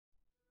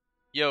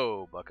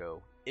Yo,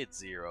 Bucko, it's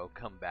Zero,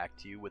 come back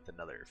to you with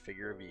another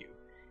figure review.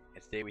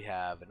 And today we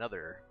have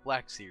another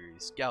Black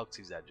Series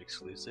Galaxy's Edge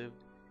exclusive.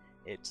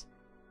 It's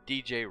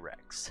DJ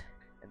Rex.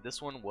 And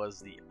this one was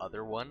the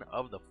other one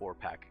of the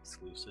 4-pack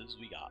exclusives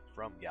we got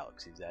from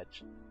Galaxy's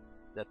Edge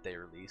that they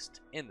released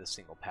in the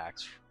single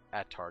packs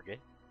at Target.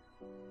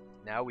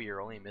 Now we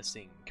are only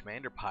missing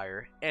Commander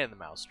Pyre and the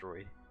Mouse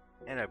Droid.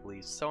 And I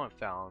believe someone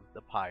found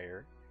the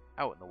Pyre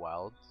out in the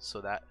wild, so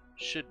that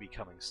should be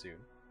coming soon.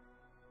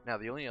 Now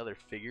the only other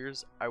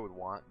figures I would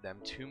want them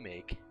to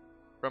make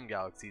from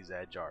Galaxy's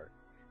Edge are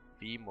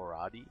V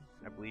Moradi,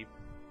 I believe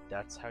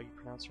that's how you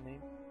pronounce her name.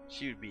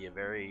 She would be a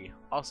very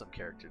awesome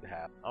character to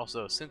have.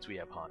 Also, since we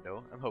have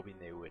Hondo, I'm hoping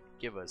they would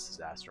give us his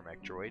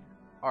astromech droid,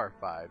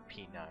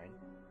 R5P9.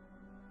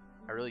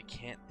 I really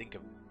can't think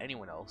of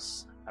anyone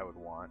else I would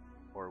want,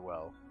 or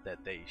well,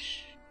 that they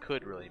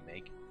could really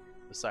make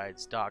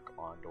besides Doc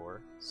Ondor,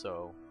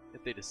 so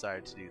if they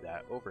decide to do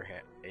that over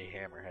a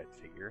Hammerhead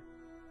figure,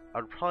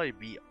 I'd probably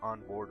be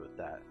on board with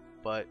that,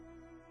 but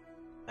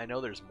I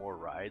know there's more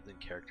rides and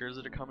characters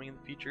that are coming in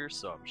the future,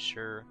 so I'm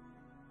sure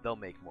they'll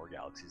make more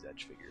Galaxy's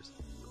Edge figures.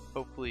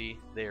 Hopefully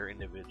they are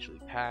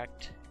individually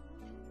packed,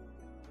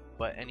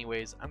 but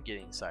anyways, I'm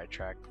getting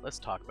sidetracked. Let's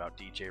talk about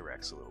DJ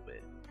Rex a little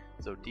bit.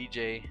 So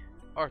DJ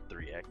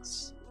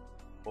R3X,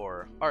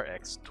 or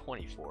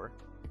RX24,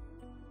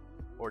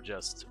 or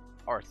just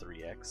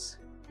R3X.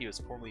 He was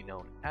formerly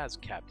known as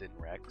Captain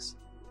Rex.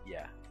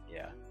 Yeah,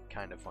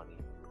 kind of funny.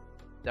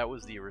 That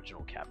was the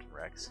original Captain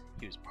Rex.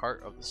 He was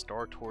part of the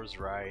Star Tours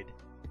ride,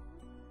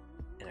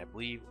 and I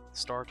believe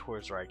Star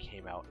Tours ride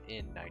came out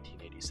in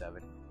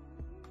 1987.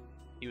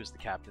 He was the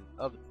captain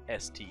of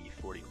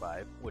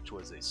ST-45, which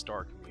was a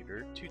Star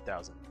Commuter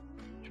 2000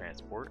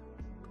 transport.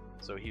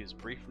 So he was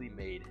briefly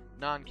made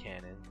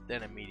non-canon,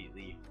 then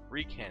immediately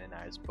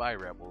recanonized by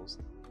Rebels.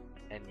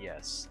 And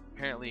yes,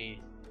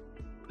 apparently,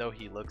 though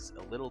he looks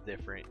a little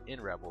different in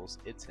Rebels,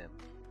 it's him.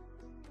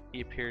 He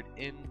appeared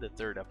in the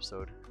 3rd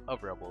episode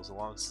of Rebels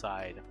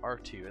alongside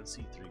R2 and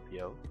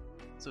C-3PO,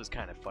 so it's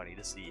kind of funny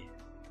to see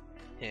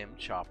him,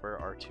 Chopper,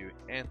 R2,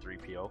 and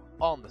 3PO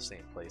all in the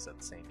same place at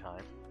the same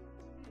time.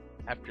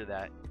 After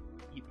that,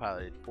 he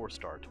piloted 4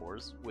 Star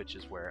Tours, which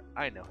is where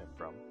I know him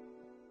from.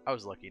 I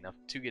was lucky enough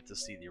to get to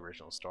see the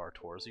original Star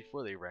Tours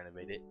before they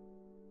renovated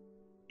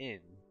in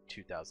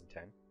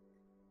 2010.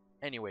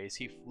 Anyways,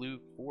 he flew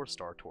 4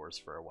 Star Tours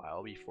for a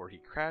while before he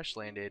crash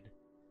landed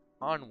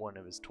on one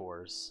of his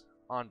tours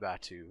on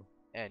Batuu,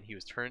 and he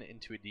was turned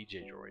into a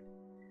DJ droid.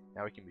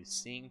 Now he can be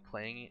seen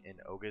playing in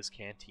Oga's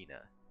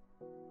Cantina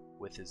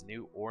with his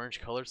new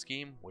orange color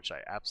scheme, which I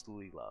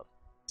absolutely love.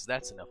 So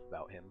that's enough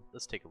about him.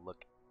 Let's take a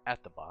look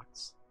at the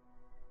box.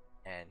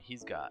 And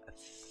he's got a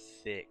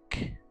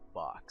thick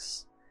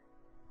box.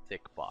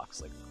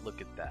 Like,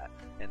 look at that.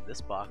 And this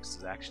box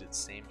is actually the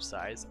same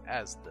size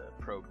as the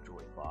Probe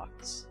Droid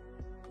box.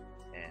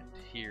 And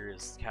here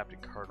is Captain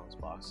Cardinal's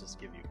box, just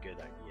to give you a good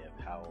idea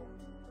of how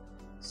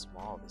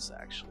small this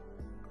actually.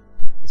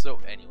 So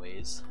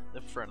anyways, the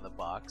front of the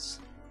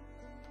box,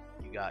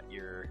 you got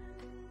your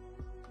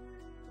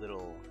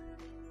little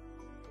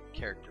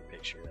character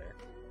picture there.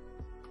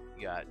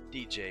 You got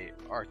DJ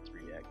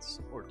R3X,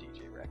 or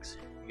DJ Rex.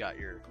 You got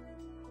your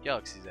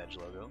Galaxy's Edge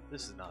logo.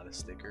 This is not a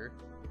sticker.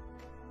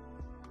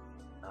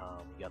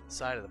 You got the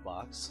side of the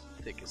box,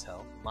 thick as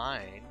hell.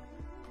 Mine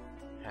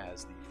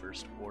has the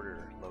First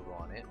Order logo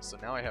on it, so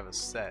now I have a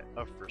set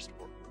of First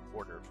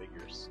Order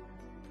figures,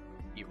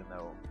 even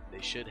though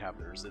they should have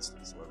the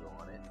Resistance logo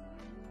on it.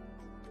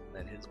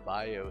 Then his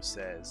bio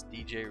says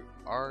DJ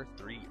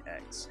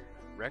R3X.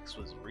 Rex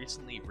was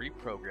recently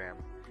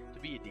reprogrammed to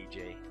be a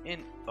DJ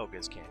in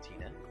Oga's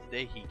Cantina.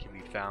 Today he can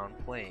be found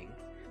playing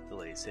the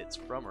latest hits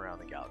from around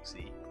the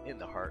galaxy in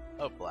the heart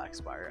of Black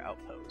Spire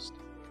Outpost.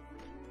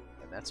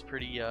 And that's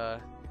pretty,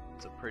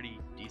 it's a pretty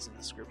decent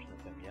description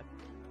of him, yep.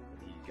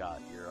 You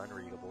got your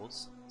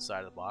unreadables, side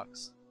of the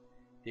box,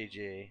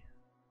 DJ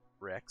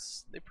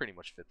Rex. They pretty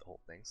much fit the whole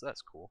thing, so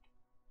that's cool.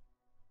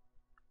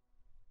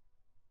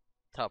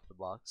 Top of the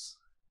box,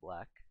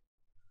 black.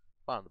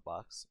 Bottom of the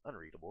box,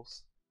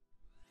 unreadables.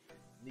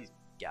 And these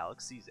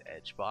Galaxy's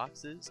Edge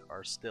boxes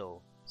are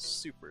still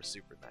super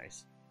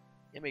nice.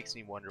 It makes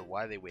me wonder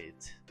why they waited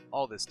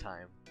all this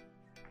time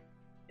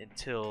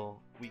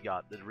until we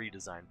got the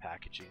redesigned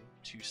packaging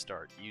to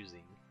start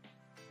using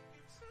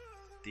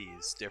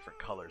these different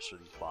colors for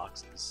these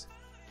boxes.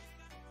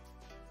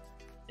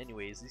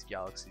 Anyways, these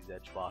Galaxy's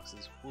Edge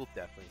boxes will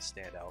definitely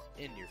stand out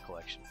in your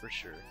collection for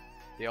sure.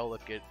 They all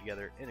look good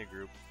together in a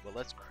group, but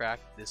let's crack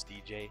this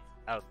DJ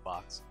out of the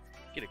box,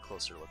 get a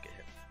closer look at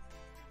him.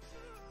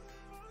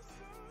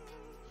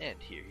 And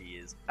here he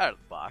is out of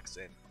the box,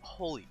 and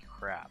holy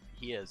crap,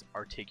 he has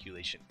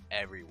articulation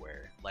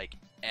everywhere. Like,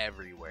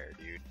 everywhere,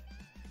 dude.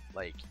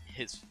 Like,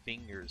 his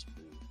fingers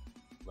move.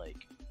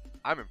 Like,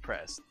 I'm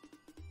impressed.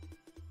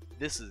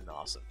 This is an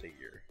awesome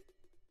figure.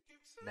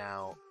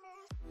 Now,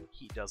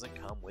 he doesn't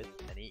come with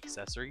any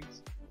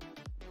accessories,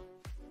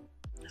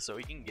 so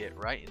we can get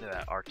right into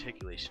that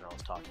articulation I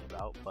was talking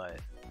about, but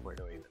where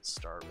do I even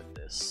start with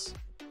this?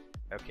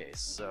 Okay,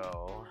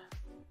 so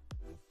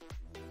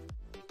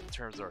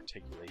terms of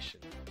articulation,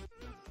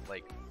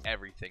 like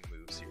everything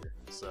moves here.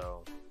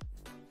 So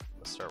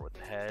let's start with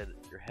the head.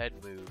 Your head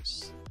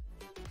moves.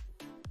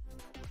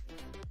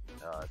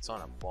 It's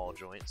on a ball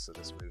joint, so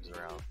this moves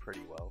around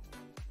pretty well.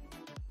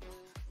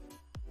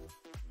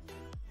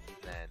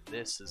 And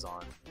this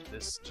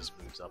just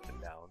moves up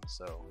and down,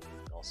 so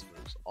it also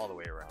moves all the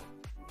way around.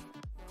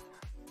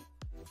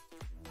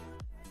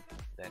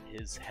 Then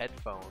his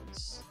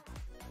headphones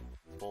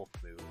both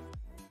move,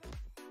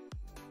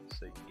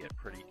 so you can get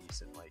pretty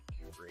decent like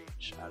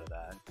range out of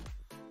that.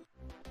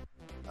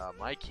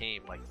 Mine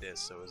came like this,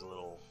 so it was a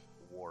little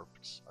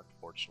warped,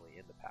 unfortunately,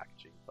 in the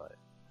packaging, but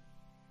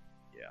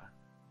yeah.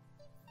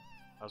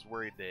 I was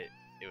worried that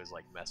it was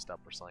like messed up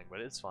or something,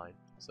 but it's fine,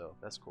 so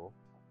that's cool.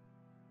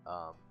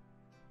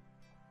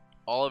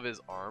 All of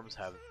his arms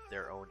have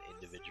their own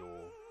individual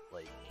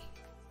like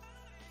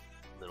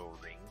little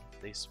ring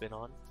they spin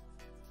on,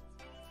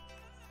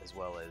 as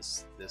well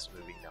as this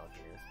moving down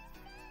here.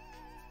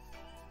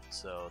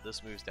 So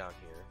this moves down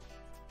here,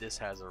 this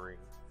has a ring,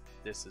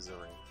 this is a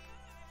ring,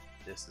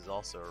 this is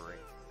also a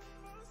ring.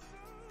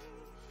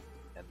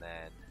 And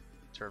then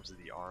in terms of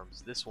the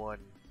arms, this one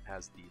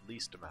has the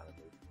least amount of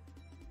movement.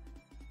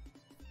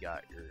 You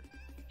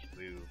can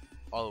move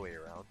all the way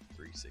around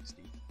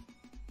 360.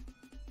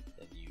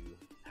 Then you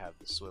have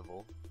the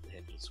swivel, the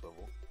hinge and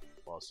swivel.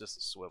 Well, it's just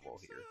a swivel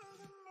here.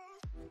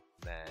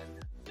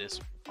 Then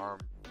this arm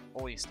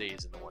only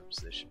stays in the one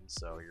position,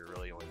 so you're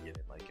really only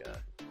getting like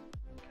a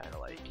kind of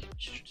like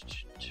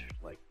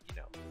you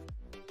know.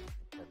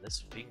 And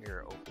this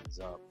finger opens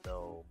up,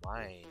 though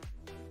mine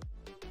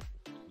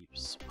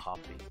keeps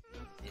popping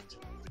into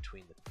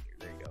between the finger.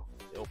 There you go.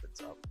 It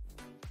opens up,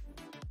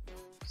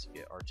 so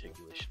you get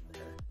articulation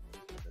there,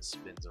 and this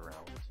spins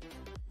around.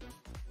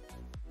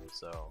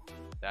 So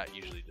that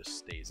usually just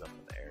stays up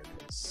in the air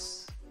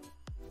because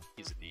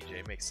he's a DJ.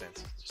 It makes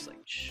sense. It's just like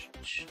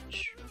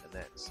and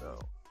then so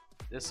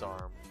this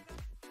arm,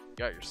 you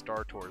got your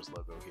Star Tours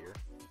logo here,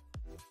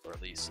 or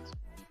at least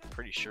I'm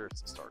pretty sure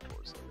it's the Star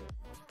Tours logo.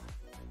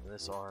 And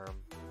this arm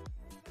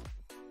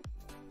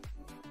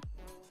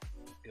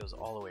goes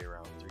all the way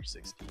around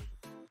 360.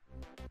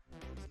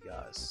 You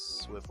got a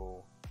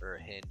swivel or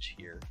a hinge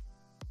here.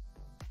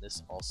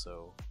 This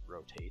also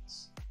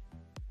rotates.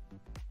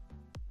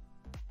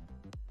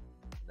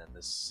 And then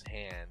this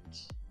hand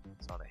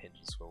is on a hinge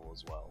and swivel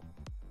as well.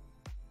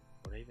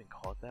 Would I even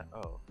call it that?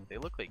 Oh, they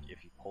look like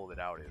if you pulled it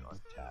out it would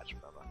unattach,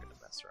 but I'm not going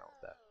to mess around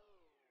with that.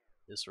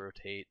 This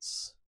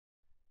rotates.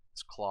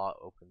 This claw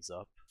opens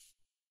up,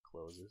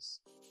 closes.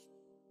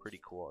 Pretty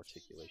cool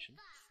articulation.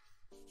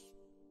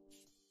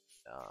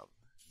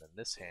 Then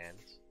this hand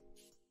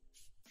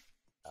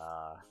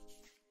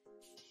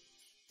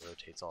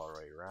rotates all the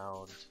way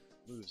around,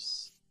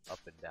 moves up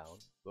and down,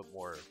 but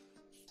more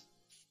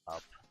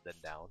up than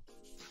down.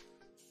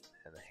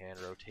 And the hand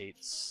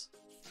rotates,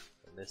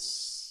 and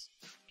this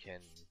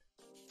can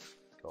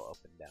go up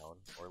and down,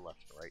 or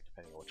left and right,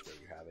 depending on which way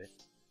you have it.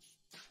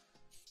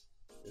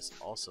 This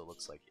also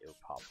looks like it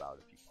would pop out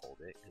if you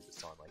pulled it, because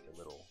it's on like a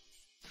little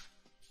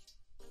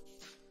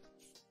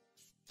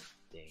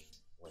thing,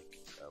 like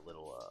a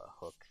little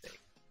hook thing.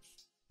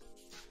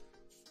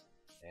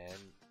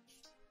 And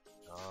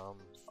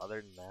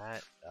other than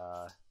that,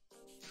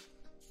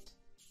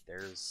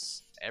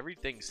 there's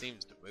everything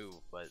seems to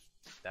move, but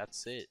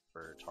that's it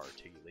for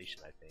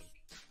articulation, I think.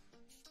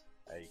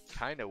 I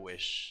kind of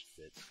wish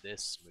that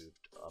this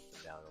moved up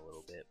and down a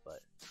little bit,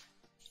 but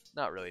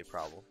not really a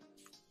problem.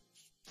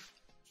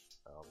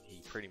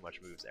 He pretty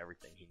much moves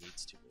everything he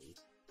needs to move.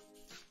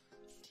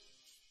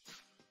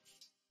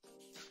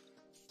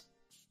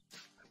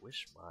 I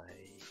wish my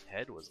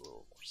head was a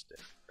little more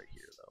stiff right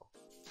here, though.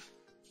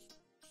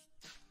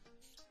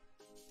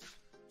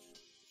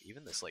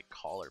 Even this like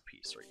collar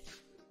piece right here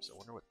moves. I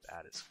wonder what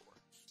that is for.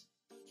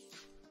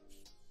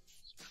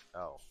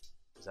 Oh,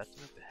 is that to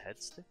make the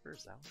head stiffer?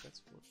 Is that what that's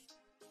for?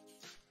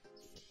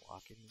 So you can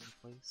lock it into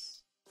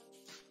place?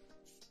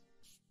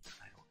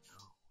 I don't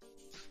know.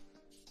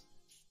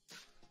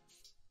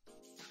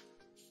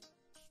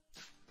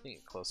 Taking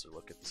a closer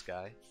look at this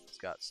guy. He's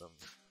got some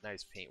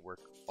nice paint work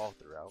all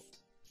throughout.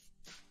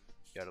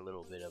 Got a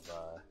little bit of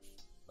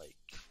like,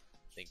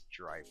 I think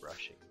dry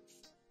brushing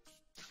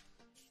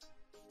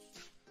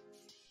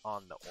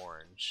on the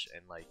orange,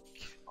 and like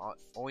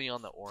only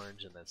on the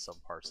orange and then some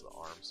parts of the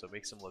arm, so it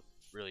makes him look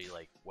really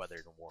like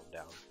weathered and worn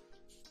down.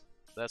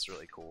 That's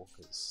really cool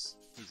because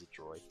he's a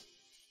droid.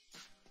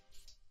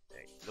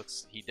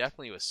 He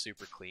definitely was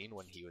super clean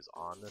when he was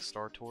on the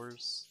Star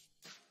Tours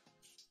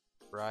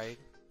ride.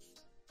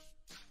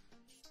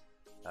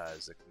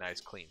 It's a nice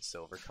clean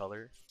silver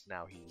color.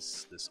 Now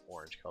he's this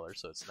orange color,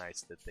 so it's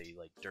nice that they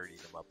like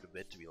dirtied him up a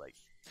bit to be like,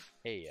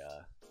 hey,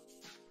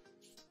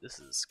 this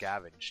is a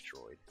scavenge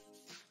droid.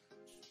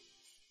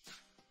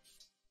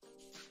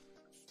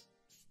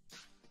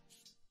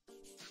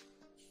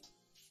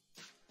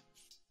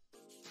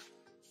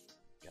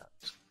 Got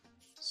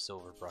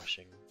silver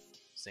brushing,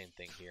 same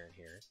thing here and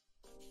here.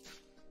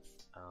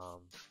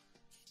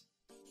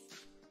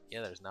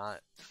 Yeah, there's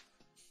not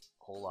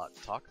whole lot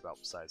to talk about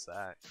besides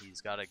that.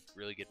 He's got a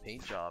really good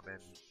paint job,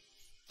 and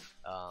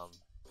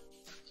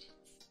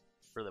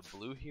for the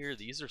blue here,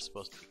 these are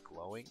supposed to be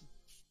glowing,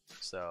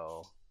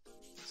 so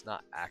it's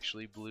not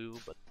actually blue,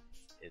 but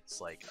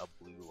it's like a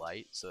blue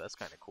light, so that's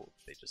kind of cool.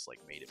 They just like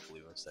made it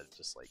blue instead of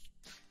just like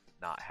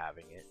not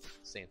having it.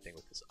 Same thing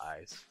with his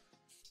eyes.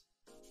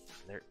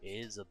 There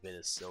is a bit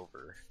of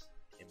silver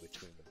in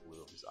between the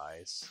blue of his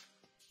eyes,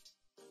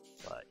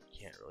 but you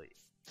can't really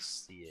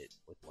see it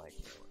with my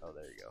camera. Oh,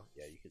 there you go.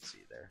 Yeah, you can see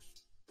it there.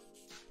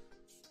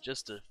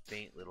 Just a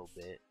faint little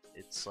bit.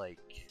 It's like,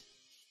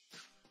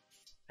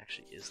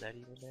 actually, is that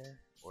even there?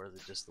 Or is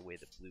it just the way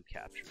the blue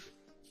captured it?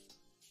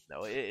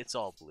 No, it's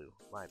all blue.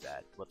 My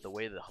bad. But the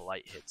way the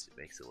light hits, it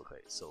makes it look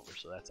like it's silver,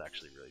 so that's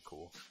actually really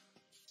cool.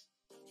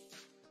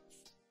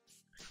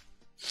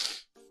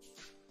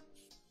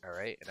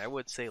 Alright, and I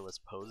would say let's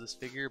pose this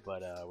figure,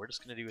 but we're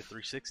just going to do a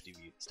 360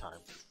 view this time,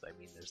 because, I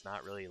mean, there's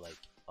not really, like,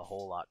 a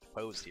whole lot to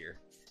pose here.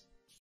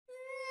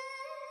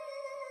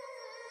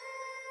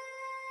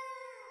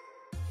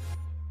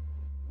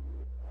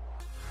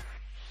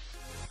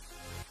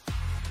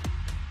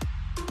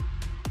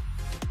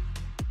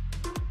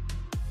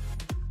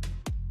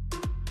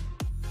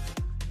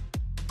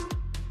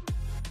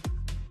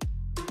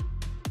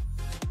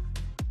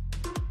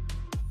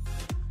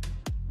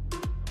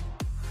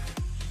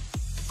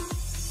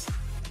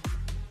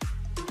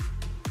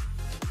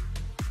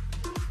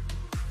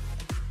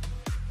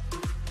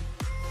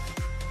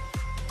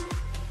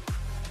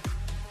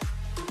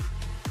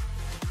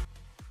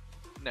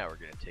 Now we're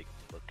going to take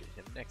a look at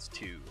him next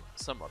to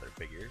some other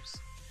figures.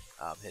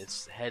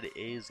 His head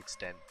is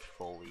extended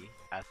fully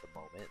at the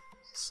moment,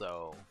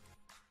 so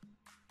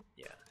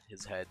yeah,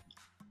 his head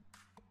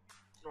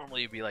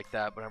normally would be like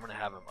that, but I'm going to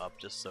have him up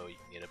just so you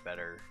can get a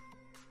better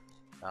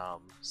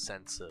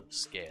sense of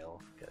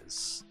scale,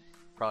 because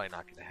probably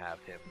not going to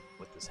have him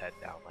with his head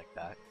down like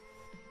that.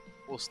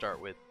 We'll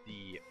start with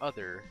the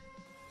other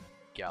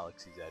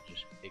Galaxy's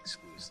Edge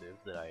exclusive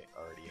that I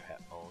already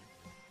own.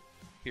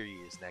 Here he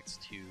is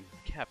next to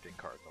Captain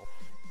Cardinal,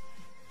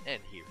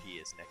 and here he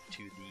is next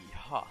to the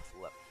Hoth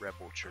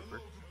Rebel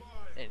Trooper,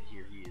 and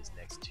here he is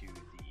next to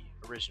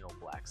the original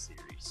Black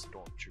Series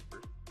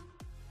Stormtrooper,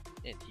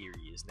 and here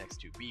he is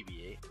next to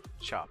BB-8,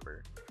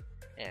 Chopper,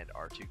 and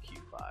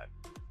R2Q5,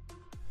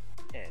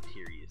 and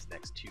here he is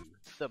next to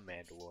the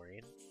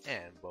Mandalorian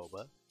and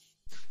Boba,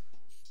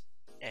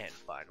 and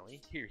finally,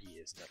 here he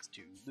is next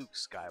to Luke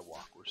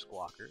Skywalker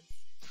Squawker,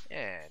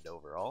 and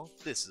overall,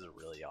 this is a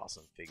really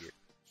awesome figure.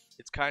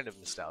 It's kind of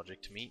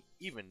nostalgic to me,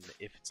 even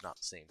if it's not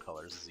the same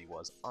colors as he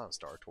was on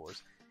Star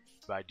Tours,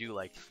 but I do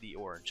like the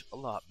orange a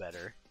lot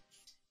better,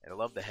 and I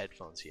love the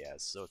headphones he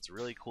has, so it's a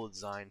really cool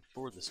design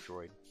for this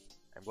droid.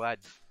 I'm glad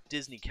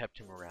Disney kept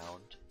him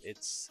around.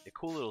 It's a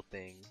cool little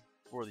thing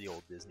for the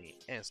old Disney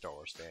and Star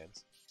Wars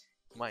fans.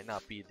 It might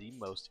not be the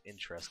most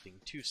interesting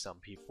to some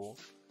people,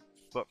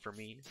 but for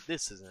me,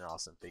 this is an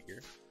awesome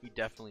figure. He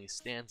definitely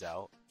stands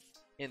out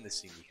in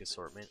this unique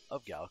assortment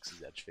of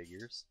Galaxy's Edge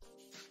figures.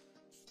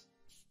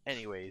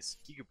 Anyways,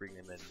 you can bring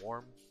them in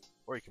warm,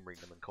 or you can bring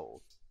them in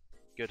cold.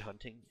 Good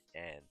hunting,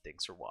 and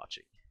thanks for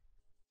watching.